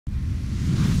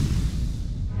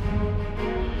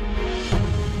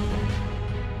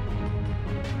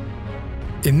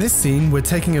In this scene, we're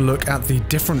taking a look at the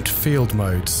different field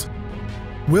modes.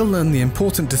 We'll learn the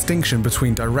important distinction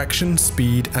between direction,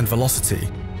 speed, and velocity.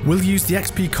 We'll use the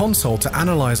XP console to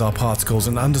analyze our particles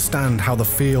and understand how the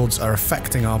fields are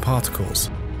affecting our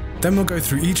particles. Then we'll go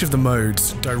through each of the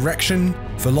modes, direction,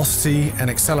 velocity, and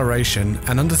acceleration,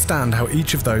 and understand how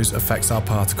each of those affects our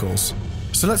particles.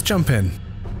 So let's jump in.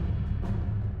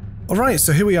 Alright,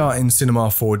 so here we are in Cinema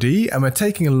 4D, and we're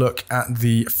taking a look at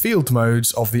the field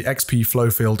modes of the XP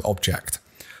FlowField object.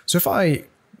 So if I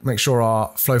make sure our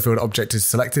FlowField object is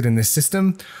selected in this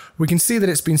system, we can see that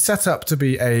it's been set up to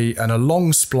be an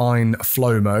along spline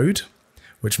flow mode,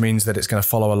 which means that it's going to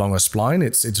follow along a spline.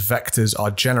 Its vectors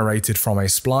are generated from a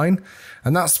spline,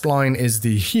 and that spline is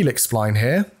the helix spline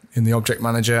here in the object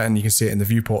manager, and you can see it in the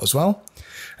viewport as well.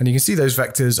 And you can see those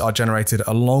vectors are generated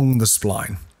along the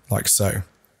spline, like so.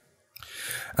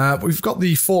 We've got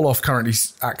the fall off currently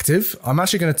active. I'm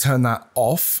actually going to turn that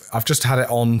off. I've just had it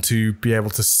on to be able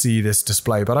to see this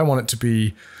display, but I want it to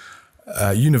be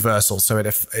universal, so it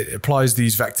applies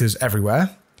these vectors everywhere.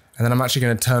 And then I'm actually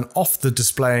going to turn off the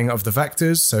displaying of the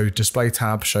vectors, so display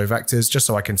tab, show vectors, just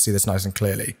so I can see this nice and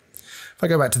clearly. If I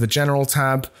go back to the general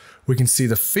tab, we can see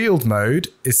the field mode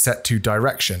is set to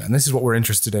direction, and this is what we're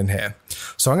interested in here.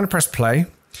 So I'm going to press play.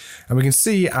 And we can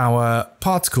see our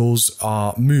particles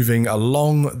are moving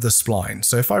along the spline.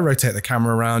 So if I rotate the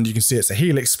camera around, you can see it's a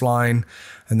helix spline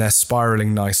and they're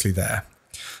spiraling nicely there.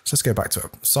 So let's go back to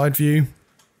a side view.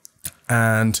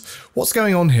 And what's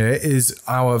going on here is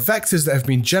our vectors that have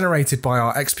been generated by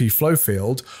our XP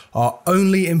FlowField are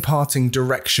only imparting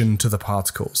direction to the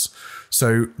particles.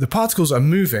 So the particles are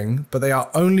moving, but they are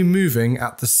only moving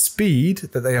at the speed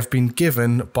that they have been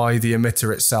given by the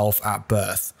emitter itself at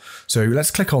birth. So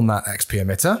let's click on that XP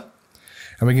emitter,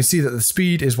 and we can see that the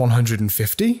speed is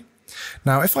 150.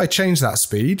 Now, if I change that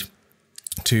speed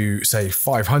to say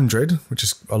 500, which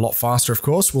is a lot faster, of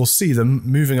course, we'll see them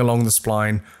moving along the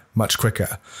spline much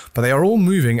quicker, but they are all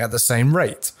moving at the same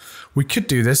rate. We could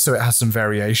do this so it has some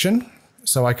variation.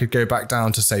 So I could go back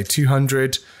down to say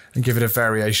 200 and give it a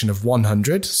variation of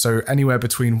 100. So anywhere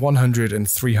between 100 and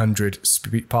 300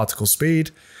 particle speed.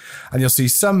 And you'll see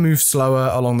some move slower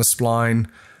along the spline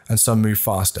and some move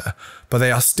faster, but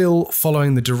they are still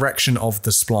following the direction of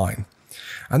the spline.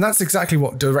 And that's exactly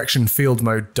what direction field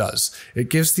mode does. It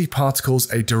gives the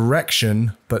particles a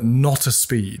direction, but not a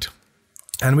speed.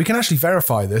 And we can actually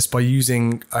verify this by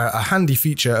using a handy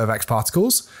feature of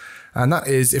X-Particles. And that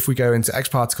is if we go into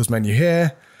X-Particles menu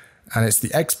here, and it's the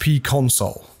XP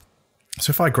console.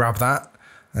 So if I grab that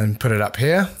and put it up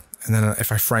here, and then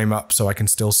if I frame up so I can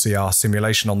still see our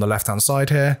simulation on the left-hand side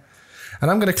here,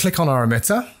 and I'm going to click on our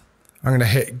emitter, I'm going to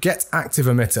hit Get Active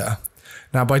Emitter.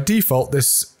 Now by default,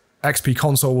 this XP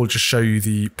console will just show you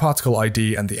the particle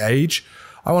ID and the age.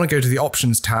 I want to go to the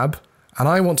Options tab, and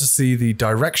I want to see the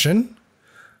direction.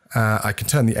 I can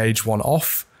turn the age one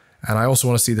off, and I also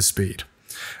want to see the speed.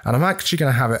 And I'm actually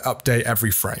going to have it update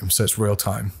every frame, so it's real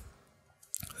time.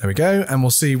 There we go, and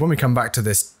we'll see when we come back to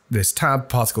this tab,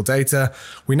 particle data,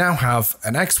 we now have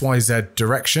an X, Y, Z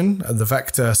direction, the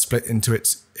vector split into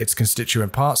its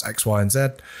constituent parts, X, Y, and Z,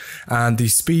 and the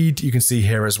speed you can see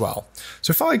here as well.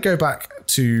 So if I go back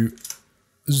to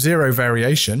 0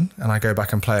 variation, and I go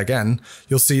back and play again,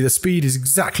 you'll see the speed is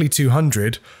exactly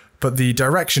 200, but the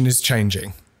direction is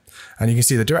changing. And you can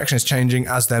see the direction is changing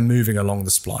as they're moving along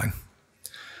the spline.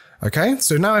 Okay,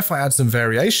 so now if I add some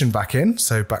variation back in,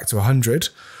 so back to 100,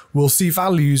 we'll see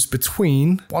values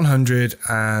between 100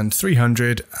 and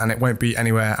 300, and it won't be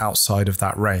anywhere outside of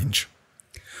that range.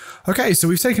 Okay, so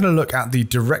we've taken a look at the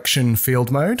direction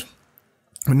field mode,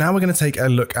 and now we're going to take a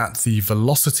look at the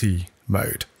velocity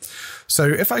mode. So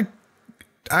if I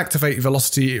activate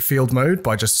velocity field mode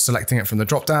by just selecting it from the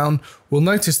drop-down, we'll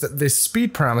notice that this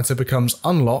speed parameter becomes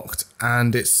unlocked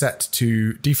and it's set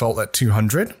to default at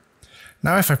 200.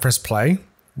 Now if I press play,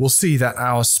 we'll see that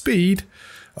our speed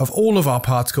of all of our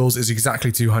particles is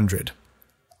exactly 200.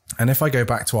 And if I go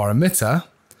back to our emitter,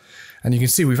 and you can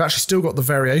see we've actually still got the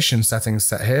variation settings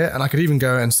set here, and I could even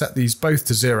go and set these both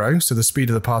to 0, so the speed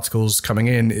of the particles coming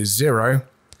in is 0.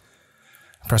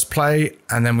 Press play,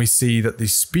 and then we see that the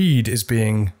speed is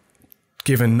being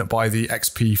given by the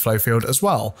XP FlowField as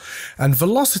well. And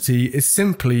velocity is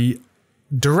simply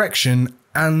direction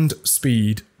and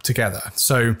speed together.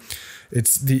 So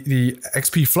it's the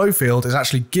XP FlowField is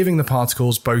actually giving the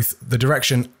particles both the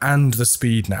direction and the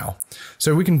speed now.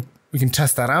 So we can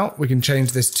test that out. We can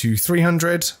change this to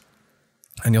 300,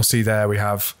 and you'll see there we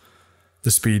have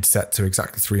the speed set to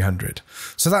exactly 300.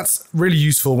 So that's really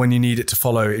useful when you need it to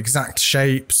follow exact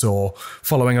shapes or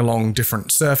following along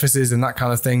different surfaces and that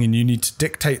kind of thing, and you need to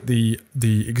dictate the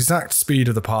exact speed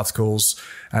of the particles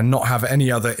and not have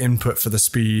any other input for the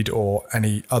speed or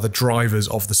any other drivers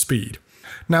of the speed.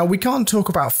 Now, we can't talk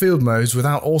about field modes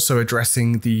without also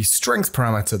addressing the strength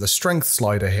parameter, the strength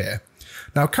slider here.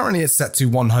 Now, currently it's set to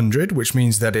 100, which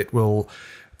means that it will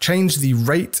change the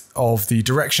rate of the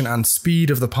direction and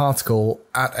speed of the particle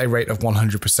at a rate of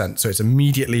 100%. So it's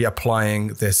immediately applying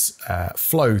this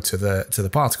flow to the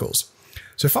particles.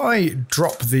 So if I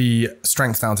drop the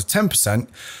strength down to 10%,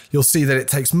 you'll see that it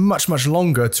takes much, much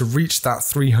longer to reach that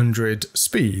 300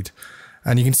 speed.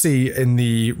 And you can see in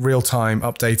the real-time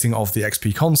updating of the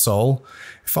XP console,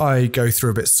 if I go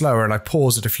through a bit slower and I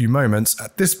pause at a few moments,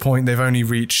 at this point they've only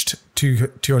reached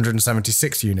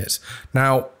 276 units.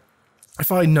 Now,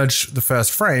 if I nudge the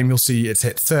first frame, you'll see it's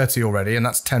hit 30 already, and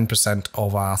that's 10%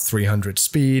 of our 300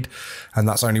 speed. And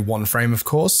that's only one frame, of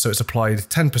course. So it's applied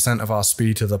 10% of our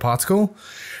speed to the particle.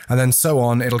 And then so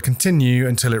on, it'll continue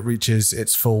until it reaches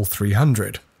its full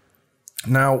 300.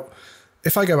 Now,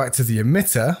 if I go back to the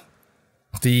emitter,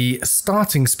 the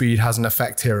starting speed has an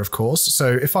effect here, of course.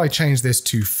 So if I change this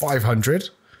to 500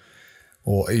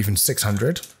 or even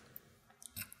 600,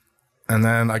 and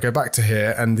then I go back to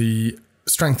here and the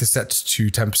strength is set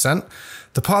to 10%,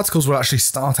 the particles will actually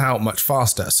start out much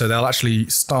faster. So they'll actually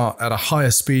start at a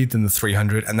higher speed than the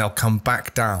 300 and they'll come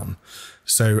back down.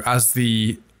 So as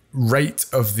the rate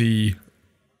of the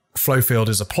flow field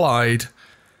is applied,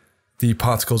 the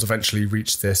particles eventually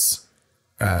reach this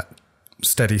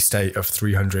steady state of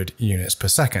 300 units per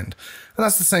second. And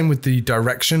that's the same with the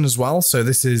direction as well. So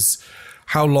this is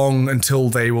how long until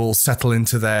they will settle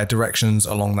into their directions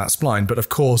along that spline. But of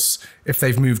course, if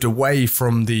they've moved away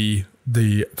from the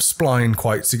spline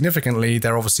quite significantly,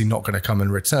 they're obviously not going to come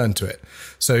and return to it.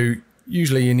 So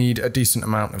usually you need a decent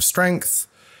amount of strength,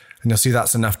 and you'll see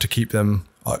that's enough to keep them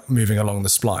moving along the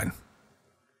spline.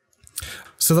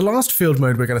 So the last field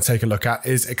mode we're going to take a look at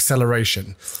is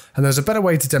acceleration. And there's a better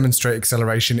way to demonstrate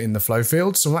acceleration in the flow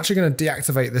field. So I'm actually going to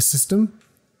deactivate this system.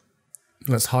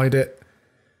 Let's hide it.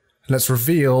 Let's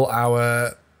reveal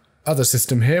our other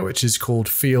system here, which is called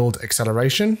field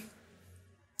acceleration.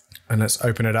 And let's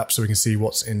open it up so we can see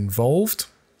what's involved.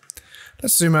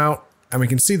 Let's zoom out and we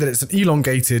can see that it's an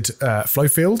elongated flow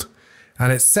field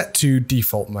and it's set to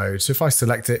default mode. So if I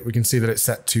select it, we can see that it's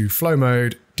set to flow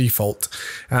mode default.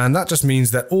 And that just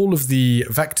means that all of the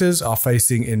vectors are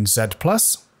facing in Z+.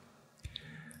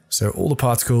 So all the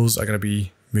particles are going to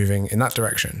be moving in that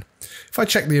direction. If I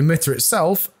check the emitter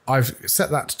itself, I've set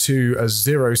that to a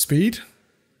 0 speed.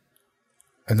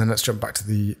 And then let's jump back to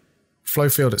the flow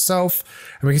field itself.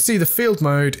 And we can see the field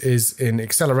mode is in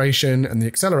acceleration and the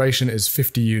acceleration is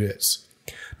 50 units.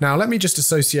 Now let me just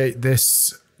associate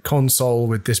this console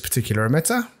with this particular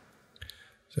emitter.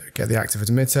 So get the active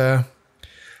emitter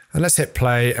and let's hit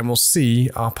play and we'll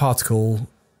see our particle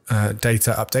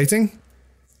data updating.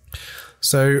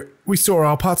 So we saw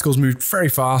our particles moved very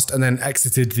fast and then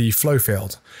exited the flow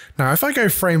field. Now, if I go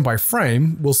frame by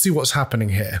frame, we'll see what's happening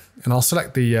here. And I'll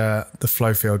select the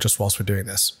flow field just whilst we're doing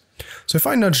this. So if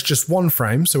I nudge just one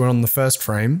frame, so we're on the first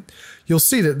frame, you'll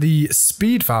see that the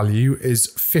speed value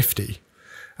is 50.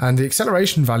 And the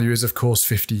acceleration value is, of course,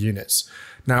 50 units.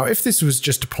 Now, if this was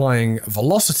just applying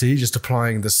velocity, just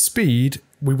applying the speed,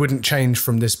 we wouldn't change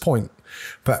from this point.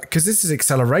 But because this is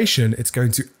acceleration, it's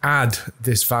going to add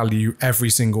this value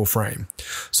every single frame.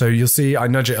 So you'll see I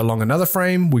nudge it along another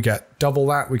frame, we get double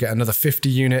that, we get another 50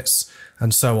 units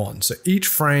and so on. So each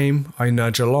frame I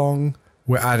nudge along,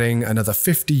 we're adding another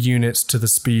 50 units to the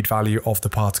speed value of the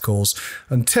particles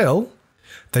until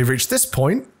they reach this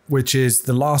point, which is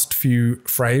the last few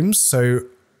frames. So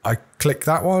I click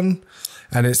that one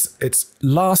and its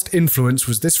last influence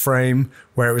was this frame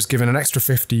where it was given an extra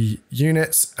 50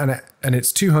 units and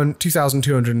it's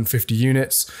 2,250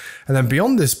 units. And then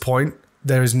beyond this point,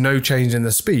 there is no change in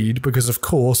the speed because of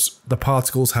course the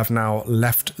particles have now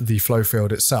left the flow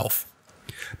field itself.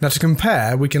 Now to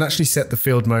compare, we can actually set the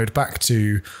field mode back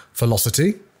to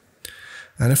velocity.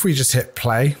 And if we just hit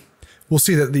play, we'll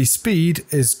see that the speed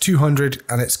is 200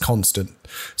 and it's constant.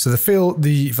 So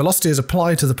the velocity is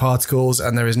applied to the particles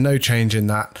and there is no change in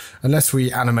that unless we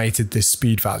animated this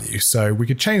speed value. So we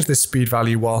could change this speed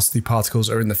value whilst the particles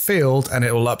are in the field and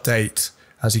it will update,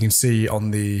 as you can see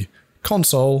on the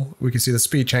console, we can see the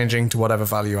speed changing to whatever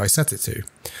value I set it to.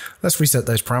 Let's reset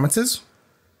those parameters.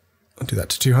 I'll do that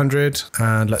to 200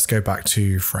 and let's go back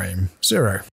to frame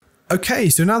 0. Okay,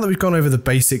 so now that we've gone over the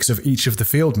basics of each of the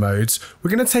field modes, we're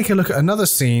going to take a look at another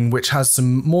scene which has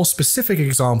some more specific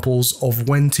examples of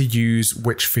when to use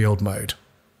which field mode.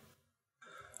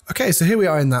 Okay, so here we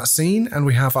are in that scene, and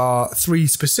we have our three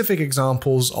specific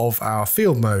examples of our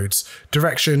field modes: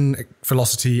 direction,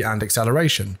 velocity, and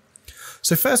acceleration.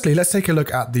 So firstly, let's take a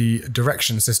look at the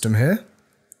direction system here.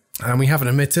 And we have an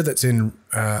emitter that's in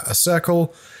a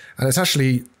circle, and it's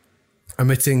actually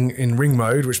emitting in ring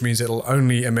mode, which means it'll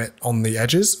only emit on the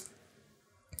edges,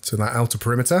 so that outer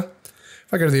perimeter.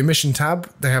 If I go to the emission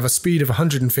tab, they have a speed of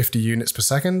 150 units per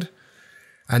second.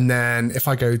 And then if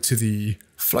I go to the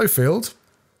flow field,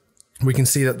 we can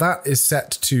see that that is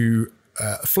set to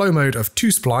a flow mode of 2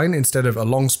 spline instead of a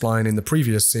long spline in the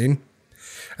previous scene.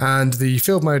 And the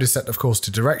field mode is set, of course,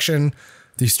 to direction.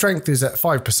 The strength is at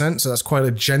 5%, so that's quite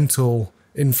a gentle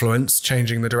influence,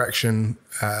 changing the direction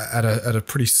at a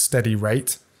pretty steady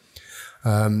rate.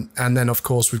 And then, of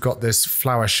course, we've got this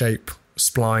flower shape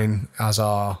spline as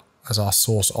our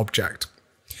source object.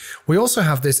 We also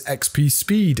have this XP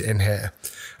speed in here,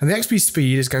 and the XP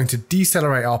speed is going to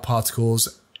decelerate our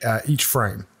particles each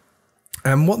frame.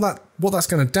 And what that's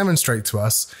going to demonstrate to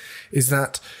us is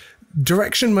that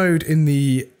direction mode in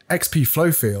the XP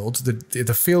flow field,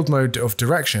 the field mode of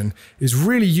direction, is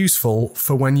really useful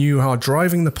for when you are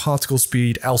driving the particle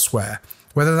speed elsewhere,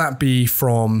 whether that be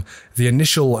from the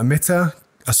initial emitter,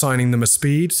 assigning them a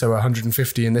speed, so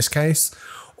 150 in this case,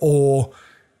 or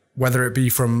whether it be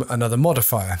from another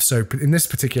modifier. So in this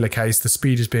particular case, the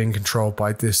speed is being controlled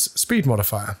by this speed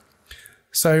modifier.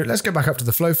 So let's go back up to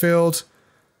the flow field,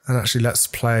 and actually let's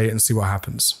play and see what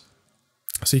happens.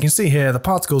 So you can see here the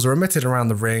particles are emitted around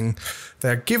the ring.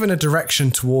 They're given a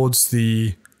direction towards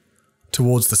the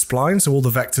spline, so all the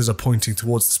vectors are pointing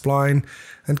towards the spline,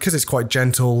 and because it's quite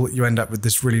gentle, you end up with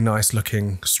this really nice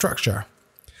looking structure.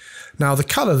 Now the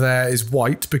color there is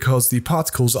white because the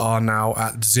particles are now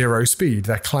at 0 speed.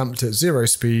 They're clamped at 0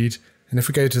 speed, and if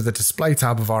we go to the display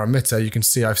tab of our emitter, you can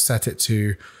see I've set it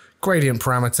to gradient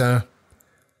parameter.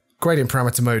 Gradient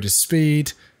parameter mode is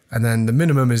speed, and then the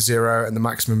minimum is 0 and the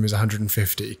maximum is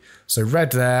 150. So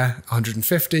red there,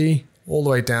 150, all the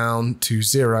way down to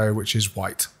 0, which is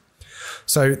white.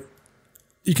 So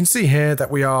you can see here that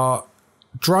we are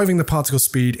driving the particle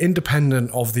speed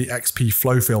independent of the XP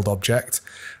flow field object,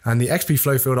 and the XP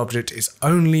flow field object is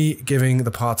only giving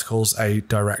the particles a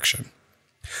direction.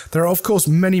 There are, of course,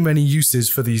 many uses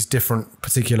for these different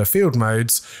particular field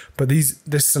modes, but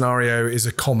this scenario is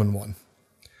a common one.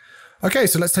 Okay,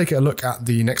 so let's take a look at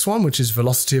the next one, which is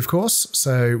velocity, of course.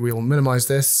 So we'll minimize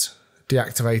this,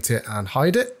 deactivate it, and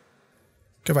hide it.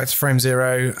 Go back to frame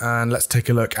 0, and let's take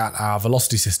a look at our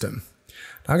velocity system.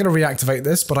 Now, I'm going to reactivate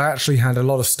this, but I actually had a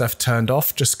lot of stuff turned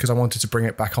off just because I wanted to bring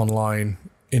it back online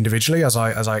individually as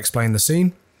I explain the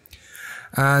scene.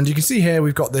 And you can see here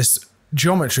we've got this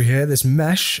geometry here, this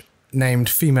mesh named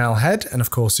female head, and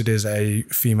of course it is a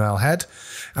female head.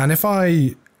 And if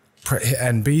I hit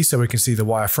NB so we can see the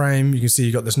wireframe, you can see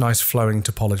you've got this nice flowing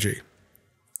topology.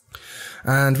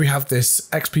 And we have this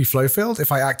XP flow field.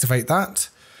 If I activate that,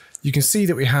 you can see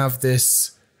that we have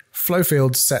this flow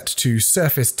field set to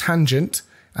surface tangent,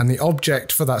 and the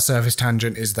object for that surface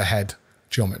tangent is the head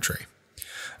geometry.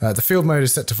 The field mode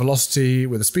is set to velocity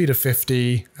with a speed of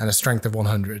 50 and a strength of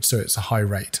 100, so it's a high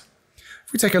rate.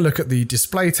 If we take a look at the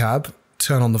display tab,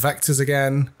 turn on the vectors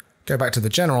again, go back to the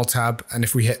general tab, and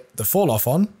if we hit the fall off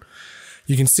on,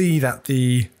 you can see that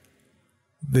the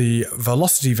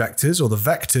velocity vectors, or the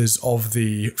vectors of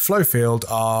the flow field,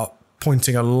 are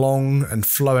pointing along and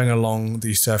flowing along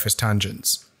the surface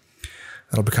tangents.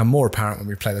 That'll become more apparent when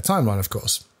we play the timeline, of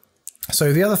course.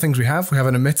 So the other things we have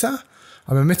an emitter.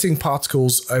 I'm emitting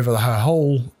particles over her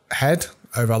whole head,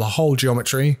 over the whole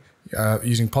geometry,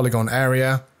 using polygon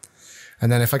area.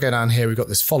 And then if I go down here, we've got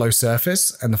this follow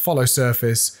surface, and the follow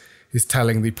surface is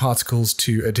telling the particles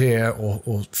to adhere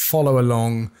or follow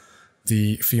along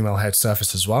the female head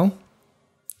surface as well.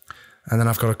 And then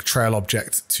I've got a trail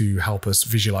object to help us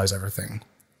visualize everything.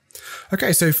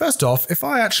 Okay, so first off, if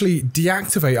I actually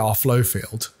deactivate our flow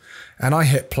field and I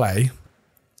hit play,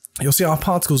 you'll see our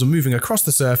particles are moving across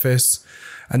the surface,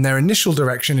 and their initial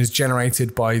direction is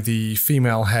generated by the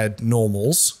female head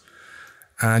normals.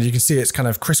 And you can see it's kind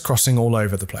of crisscrossing all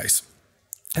over the place.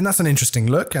 And that's an interesting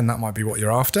look, and that might be what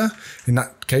you're after. In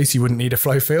that case, you wouldn't need a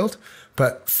flow field.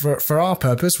 But for our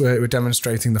purpose, we're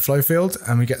demonstrating the flow field,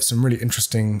 and we get some really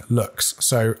interesting looks.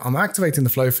 So I'm activating the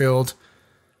flow field.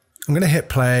 I'm going to hit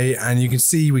play, and you can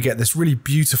see we get this really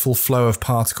beautiful flow of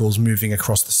particles moving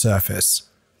across the surface.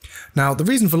 Now, the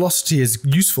reason velocity is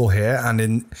useful here and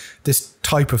in this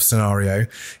type of scenario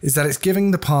is that it's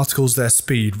giving the particles their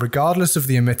speed regardless of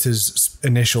the emitter's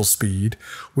initial speed.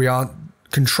 We are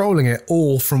controlling it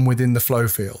all from within the flow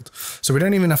field. So we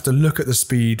don't even have to look at the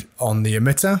speed on the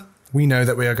emitter. We know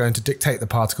that we are going to dictate the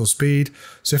particle speed.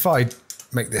 So if I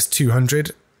make this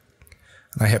 200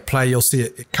 and I hit play, you'll see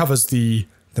it covers the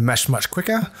mesh much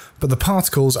quicker, but the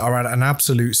particles are at an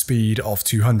absolute speed of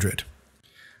 200.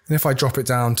 And if I drop it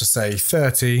down to say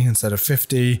 30 instead of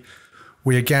 50,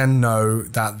 we again know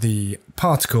that the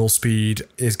particle speed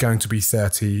is going to be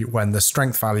 30 when the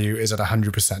strength value is at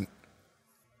 100%.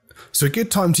 So a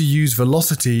good time to use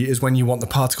velocity is when you want the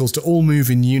particles to all move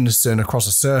in unison across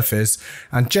a surface,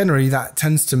 and generally that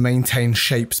tends to maintain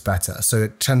shapes better. So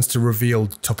it tends to reveal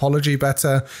topology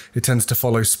better, it tends to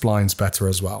follow splines better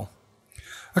as well.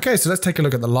 Okay, so let's take a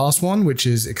look at the last one, which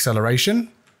is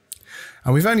acceleration.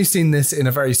 And we've only seen this in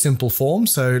a very simple form,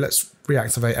 so let's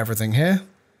reactivate everything here.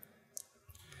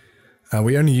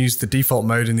 We only used the default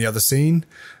mode in the other scene,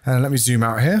 and let me zoom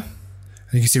out here.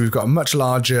 And you can see we've got a much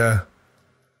larger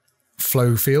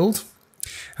flow field.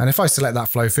 And if I select that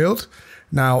flow field,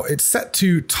 now it's set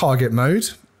to target mode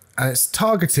and it's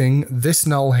targeting this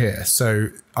null here. So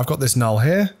I've got this null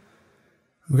here.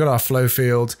 We've got our flow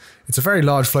field. It's a very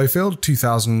large flow field,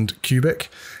 2000 cubic.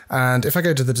 And if I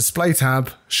go to the display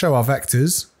tab, show our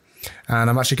vectors, and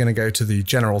I'm actually going to go to the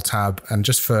general tab, and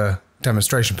just for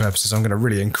demonstration purposes, I'm going to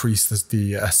really increase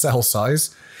the cell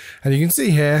size. And you can see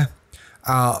here,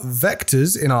 our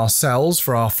vectors in our cells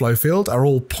for our flow field are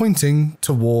all pointing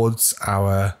towards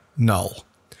our null.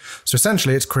 So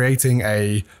essentially it's creating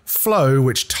a flow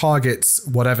which targets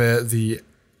whatever the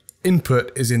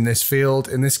input is in this field.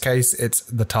 In this case, it's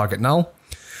the target null.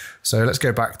 So let's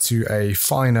go back to a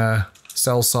finer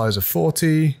cell size of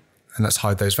 40 and let's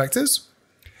hide those vectors.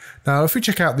 Now, if we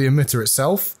check out the emitter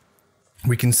itself,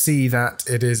 we can see that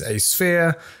it is a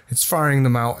sphere. It's firing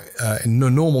them out in the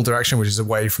normal direction, which is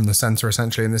away from the center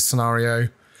essentially in this scenario.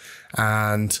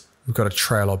 And we've got a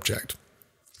trail object.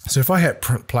 So if I hit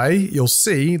play, you'll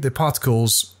see the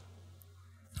particles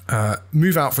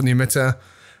move out from the emitter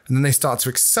and then they start to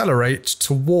accelerate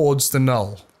towards the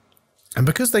null. And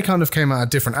because they kind of came out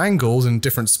at different angles and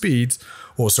different speeds,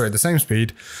 or sorry, the same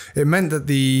speed, it meant that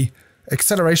the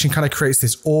acceleration kind of creates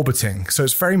this orbiting. So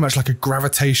it's very much like a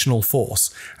gravitational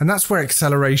force. And that's where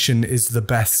acceleration is the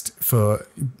best for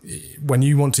when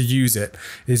you want to use it.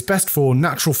 It's best for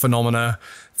natural phenomena,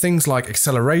 things like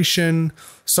acceleration,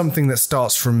 something that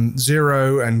starts from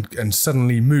zero and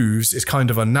suddenly moves is kind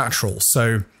of unnatural.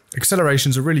 So acceleration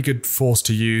is a really good force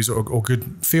to use or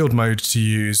good field mode to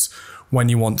use when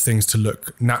you want things to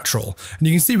look natural. And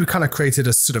you can see we kind of created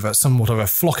a sort of a somewhat of a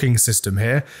flocking system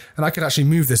here. And I could actually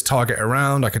move this target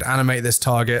around. I could animate this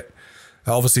target.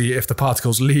 Obviously, if the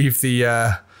particles leave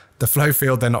the flow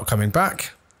field, they're not coming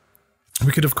back.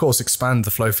 We could, of course, expand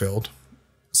the flow field.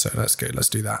 So let's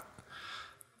do that.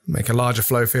 Make a larger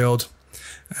flow field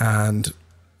and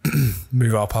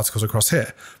move our particles across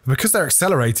here. But because they're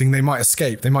accelerating, they might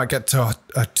escape. They might get to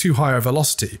a too high a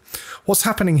velocity. What's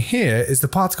happening here is the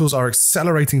particles are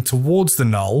accelerating towards the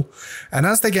null, and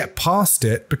as they get past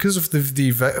it, because of the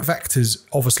vectors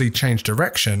obviously change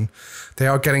direction, they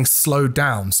are getting slowed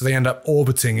down. So they end up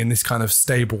orbiting in this kind of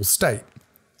stable state.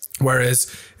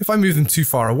 Whereas if I move them too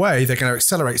far away, they're going to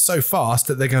accelerate so fast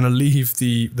that they're going to leave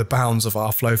the bounds of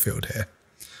our flow field here.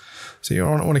 So you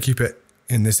want to keep it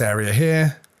in this area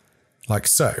here, like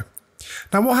so.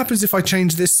 Now what happens if I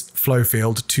change this flow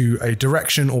field to a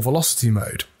direction or velocity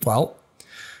mode? Well,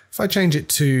 if I change it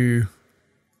to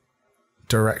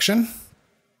direction,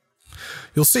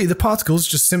 you'll see the particles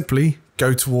just simply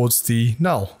go towards the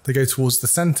null. They go towards the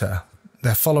center.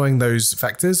 They're following those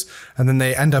vectors, and then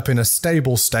they end up in a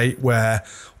stable state where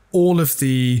all of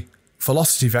the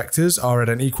velocity vectors are at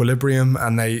an equilibrium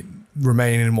and they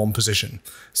remain in one position.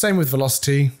 Same with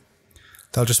velocity.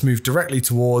 They'll just move directly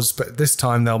towards, but this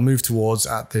time they'll move towards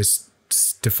at this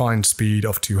defined speed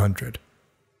of 200.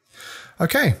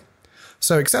 Okay,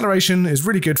 so acceleration is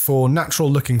really good for natural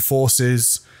looking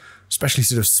forces, especially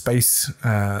sort of space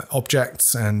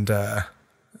objects and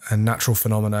natural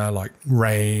phenomena like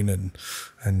rain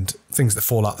and things that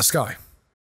fall out the sky.